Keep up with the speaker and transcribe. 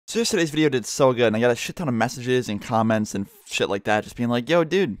So yesterday's video did so good, and I got a shit ton of messages and comments and shit like that, just being like, yo,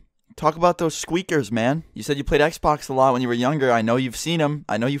 dude, talk about those Squeakers, man. You said you played Xbox a lot when you were younger. I know you've seen them.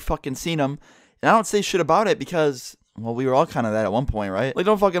 I know you fucking seen them. And I don't say shit about it because, well, we were all kind of that at one point, right? Like,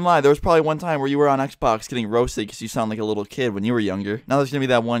 don't fucking lie. There was probably one time where you were on Xbox getting roasted because you sound like a little kid when you were younger. Now there's gonna be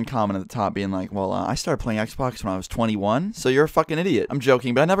that one comment at the top being like, well, I started playing Xbox when I was 21, so you're a fucking idiot. I'm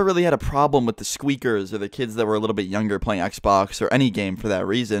joking, but I never really had a problem with the Squeakers or the kids that were a little bit younger playing Xbox or any game for that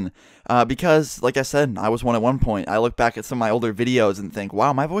reason. Because, like I said, I was one at one point. I look back at some of my older videos and think,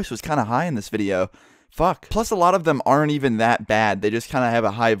 wow, my voice was kind of high in this video. Fuck. Plus, a lot of them aren't even that bad. They just kind of have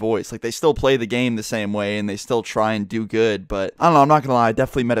a high voice. Like, they still play the game the same way, and they still try and do good. But, I don't know, I'm not gonna lie, I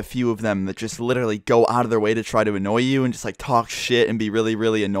definitely met a few of them that just literally go out of their way to try to annoy you and just, like, talk shit and be really,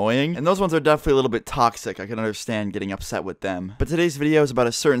 really annoying. And those ones are definitely a little bit toxic. I can understand getting upset with them. But today's video is about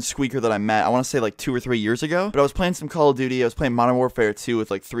a certain Squeaker that I met, I want to say, like, 2 or 3 years ago. But I was playing some Call of Duty. I was playing Modern Warfare 2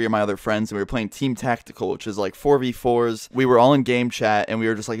 with, like, 3 of my other friends, and we were playing Team Tactical, which is, like, 4v4s. We were all in game chat, and we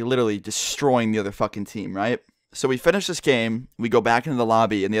were just, like, literally destroying the other fucking team, right? So we finish this game, we go back into the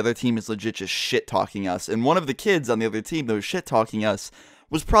lobby, and the other team is legit just shit-talking us. And one of the kids on the other team that was shit-talking us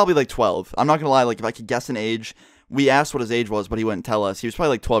was probably like 12. I'm not gonna lie, like, if I could guess an age, we asked what his age was, but he wouldn't tell us. He was probably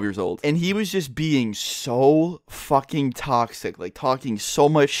like 12 years old. And he was just being so fucking toxic, like talking so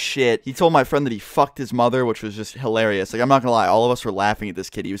much shit. He told my friend that he fucked his mother, which was just hilarious. Like, I'm not gonna lie, all of us were laughing at this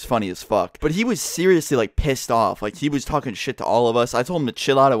kid. He was funny as fuck. But he was seriously, like, pissed off. Like, he was talking shit to all of us. I told him to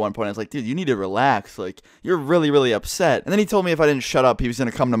chill out at one point. I was like, dude, you need to relax. Like, you're really, really upset. And then he told me if I didn't shut up, he was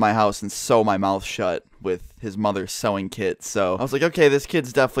gonna come to my house and sew my mouth shut with his mother's sewing kit. So I was like, okay, this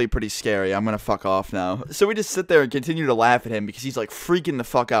kid's definitely pretty scary. I'm gonna fuck off now. So we just sit there and continue to laugh at him because he's like freaking the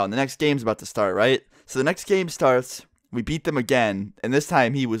fuck out. And the next game's about to start, right? So the next game starts. We beat them again, and this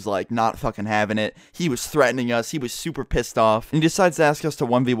time he was like not fucking having it. He was threatening us. He was super pissed off, and he decides to ask us to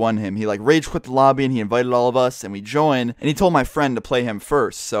 1v1 him. He like rage quit the lobby, and he invited all of us, and we join. And he told my friend to play him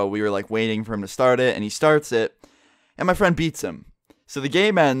first, so we were like waiting for him to start it, and he starts it, and my friend beats him. So the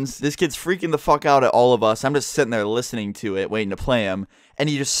game ends, this kid's freaking the fuck out at all of us. I'm just sitting there listening to it, waiting to play him, and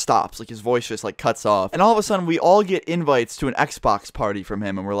he just stops, like his voice just like cuts off. And all of a sudden, we all get invites to an Xbox party from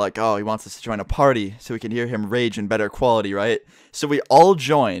him, and we're like, oh, he wants us to join a party so we can hear him rage in better quality, right? So we all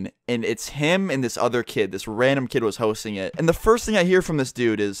join, and it's him and this other kid, this random kid was hosting it. And the first thing I hear from this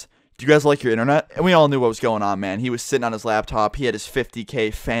dude is, do you guys like your internet? And we all knew what was going on, man. He was sitting on his laptop. He had his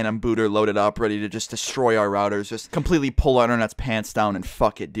 50K Phantom booter loaded up, ready to just destroy our routers, just completely pull our internet's pants down and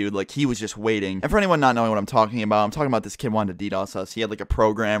fuck it, dude. Like, he was just waiting. And for anyone not knowing what I'm talking about this kid wanted to DDoS us. He had, like, a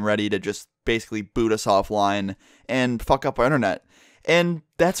program ready to just basically boot us offline and fuck up our internet. And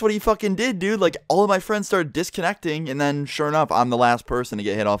that's what he fucking did, dude. Like, all of my friends started disconnecting, and then, sure enough, I'm the last person to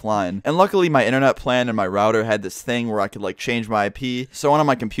get hit offline. And luckily, my internet plan and my router had this thing where I could, like, change my IP. So I went on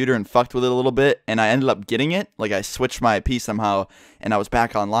my computer and fucked with it a little bit, and I ended up getting it. Like, I switched my IP somehow, and I was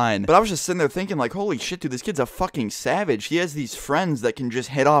back online. But I was just sitting there thinking, like, holy shit, dude, this kid's a fucking savage. He has these friends that can just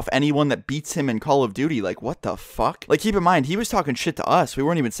hit off anyone that beats him in Call of Duty. Like, what the fuck? Like, keep in mind, he was talking shit to us. We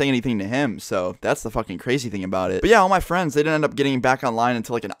weren't even saying anything to him, so that's the fucking crazy thing about it. But yeah, all my friends, they didn't end up getting back online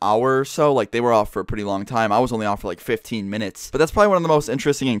until, like, an hour or so. Like, they were off for a pretty long time. I was only off for like 15 minutes. But that's probably one of the most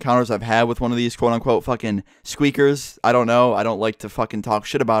interesting encounters I've had with one of these quote-unquote fucking Squeakers. I don't know. I don't like to fucking talk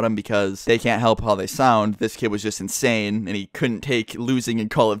shit about them because they can't help how they sound. This kid was just insane, and he couldn't take losing in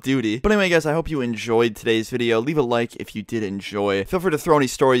Call of Duty. But anyway, guys, I hope you enjoyed today's video. Leave a like if you did enjoy. Feel free to throw any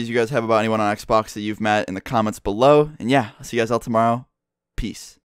stories you guys have about anyone on Xbox that you've met in the comments below. And yeah, I'll see you guys all tomorrow. Peace.